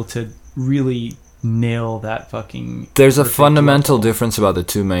be able to really nail that fucking... There's a fundamental difference about the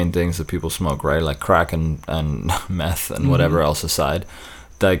two main things that people smoke, right? Like crack and meth and whatever else aside.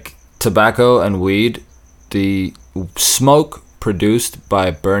 Like tobacco and weed, the smoke produced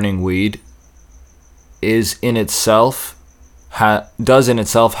by burning weed is in itself does in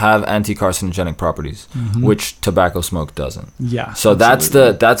itself have anti-carcinogenic properties, which tobacco smoke doesn't. Yeah. So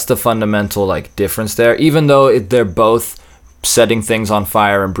absolutely. that's the fundamental like difference there. Even though they're both setting things on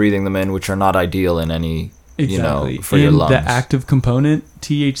fire and breathing them in, which are not ideal in any for your lungs. The active component,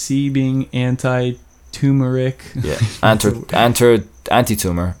 THC being anti-tumoric. Yeah.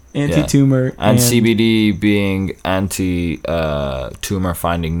 Anti-tumor. Anti-tumor. Yeah. And CBD being anti-tumor,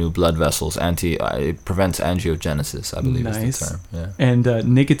 finding new blood vessels. It prevents angiogenesis, I believe is the term. Yeah.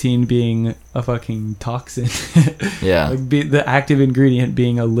 And nicotine being a fucking toxin. Yeah. Like the active ingredient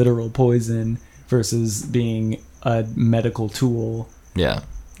being a literal poison versus being a medical tool. Yeah.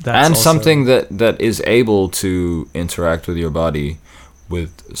 And something that is able to interact with your body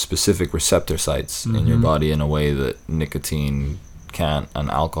with specific receptor sites in your body in a way that nicotine can't and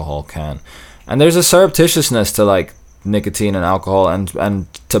alcohol can. And there's a surreptitiousness to like nicotine and alcohol and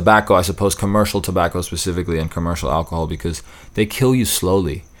tobacco, I suppose, commercial tobacco specifically, and commercial alcohol, because they kill you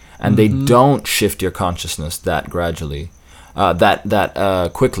slowly and they don't shift your consciousness that gradually,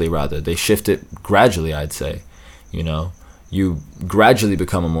 that quickly rather. They shift it gradually, I'd say. You gradually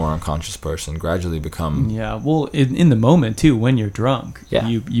become a more unconscious person, gradually become... Yeah, well, in the moment, too, when you're drunk,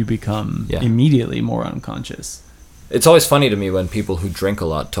 you become immediately more unconscious. It's always funny to me when people who drink a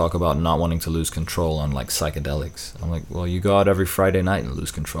lot talk about not wanting to lose control on, like, psychedelics. I'm like, well, you go out every Friday night and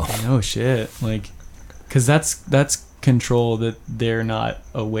lose control. No shit. Like, because that's control that they're not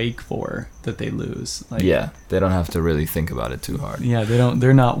awake for, that they lose. Like, yeah, they don't have to really think about it too hard. Yeah,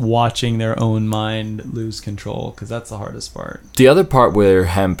 they're not watching their own mind lose control, because that's the hardest part. The other part where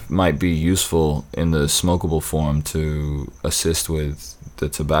hemp might be useful in the smokable form to assist with the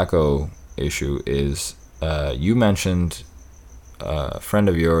tobacco issue is, you mentioned a friend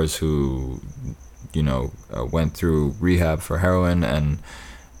of yours who, went through rehab for heroin and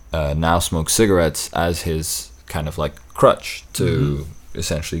now smokes cigarettes as his kind of like crutch to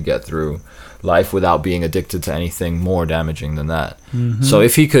essentially get through life without being addicted to anything more damaging than that. So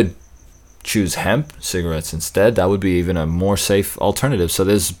if he could choose hemp cigarettes instead, that would be even a more safe alternative. So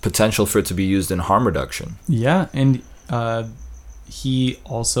there's potential for it to be used in harm reduction. Yeah, and he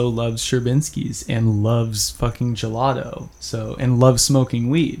also loves Sherbinskis and loves fucking gelato, and loves smoking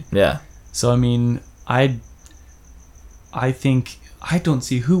weed. Yeah. So I mean, I think I don't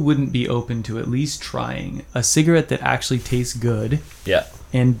see who wouldn't be open to at least trying a cigarette that actually tastes good. Yeah.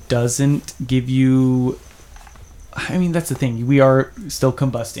 And doesn't give you... I mean, that's the thing. We are still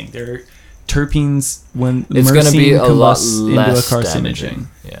combusting. There are terpenes when it's going to be a lot less into a carcinogen. Damaging.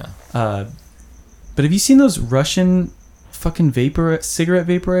 Yeah. But have you seen those Russian fucking cigarette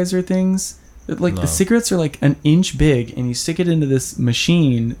vaporizer things? Like, no. The cigarettes are like an inch big, and you stick it into this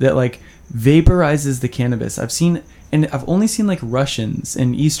machine that like vaporizes the cannabis. I've only seen like Russians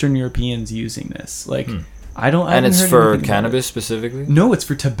and Eastern Europeans using this. Like, And it's for cannabis specifically? No, it's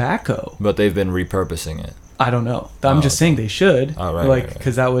for tobacco. But they've been repurposing it. I don't know. I'm just saying they should. Oh, right.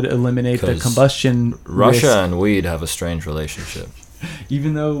 Because that would eliminate the combustion Russia risk. And weed have a strange relationship.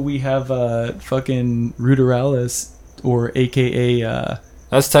 Even though we have fucking ruderalis, or AKA...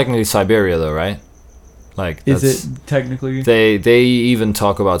 that's technically Siberia though, right? Like, is it technically? They even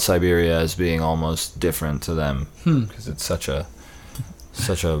talk about Siberia as being almost different to them because it's such a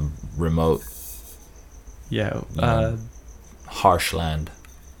remote, harsh land.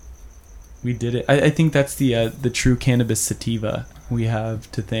 We did it. I think that's the true cannabis sativa. we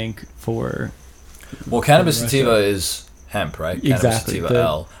have to thank for. Well, cannabis sativa is hemp, right? Exactly. Cannabis sativa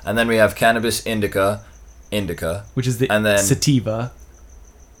L. And then we have cannabis indica, which is the and then sativa.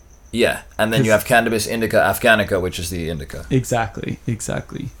 Yeah, and then you have cannabis indica afghanica, which is the indica. Exactly.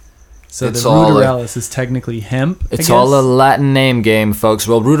 So It's the ruderalis is technically hemp. It's all a Latin name game, folks.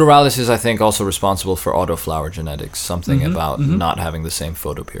 Well, ruderalis is, I think, also responsible for autoflower genetics, something about not having the same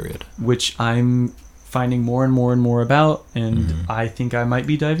photoperiod. Which I'm finding more and more about, and I think I might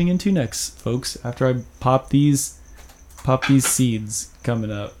be diving into next, folks, after I pop these seeds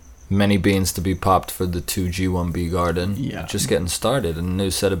coming up. Many beans to be popped for the 2G1B garden. Yeah. Just getting started. A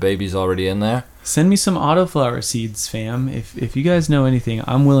new set of babies already in there. Send me some autoflower seeds, fam. If you guys know anything,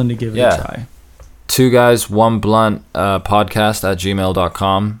 I'm willing to give it a try. 2 guys, 1 blunt podcast at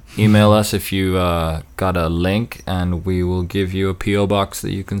gmail.com. Email us if you got a link, and we will give you a P.O. box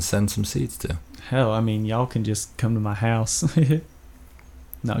that you can send some seeds to. Hell, I mean, y'all can just come to my house.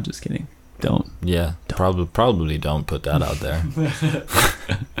 No, just kidding. Don't. Yeah, probably don't put that out there.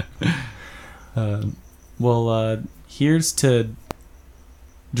 Here's to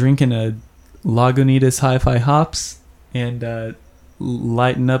drinking a Lagunitas Hi-Fi hops and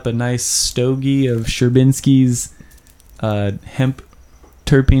lighting up a nice stogie of Sherbinski's hemp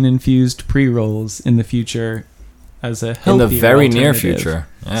terpene infused pre-rolls in the future as a healthier in the very near alternative. future.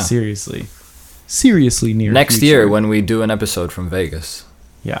 Yeah. Seriously near next future. year when we do an episode from Vegas.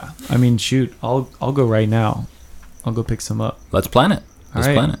 Yeah, I mean, shoot, I'll go right now. I'll go pick some up. Let's plan it.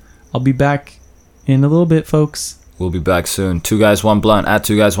 Plan it. I'll be back in a little bit, folks. We'll be back soon. 2 guys, 1 blunt at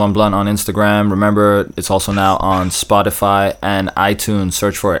 2 guys, 1 blunt on Instagram. Remember, it's also now on Spotify and iTunes.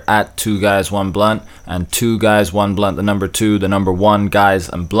 Search for it at 2 guys, 1 blunt, and 2 guys, 1 blunt. The number 2, the number 1, guys,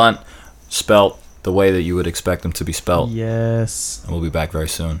 and blunt, spelt the way that you would expect them to be spelt. Yes. And we'll be back very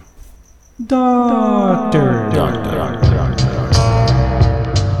soon. Doctor.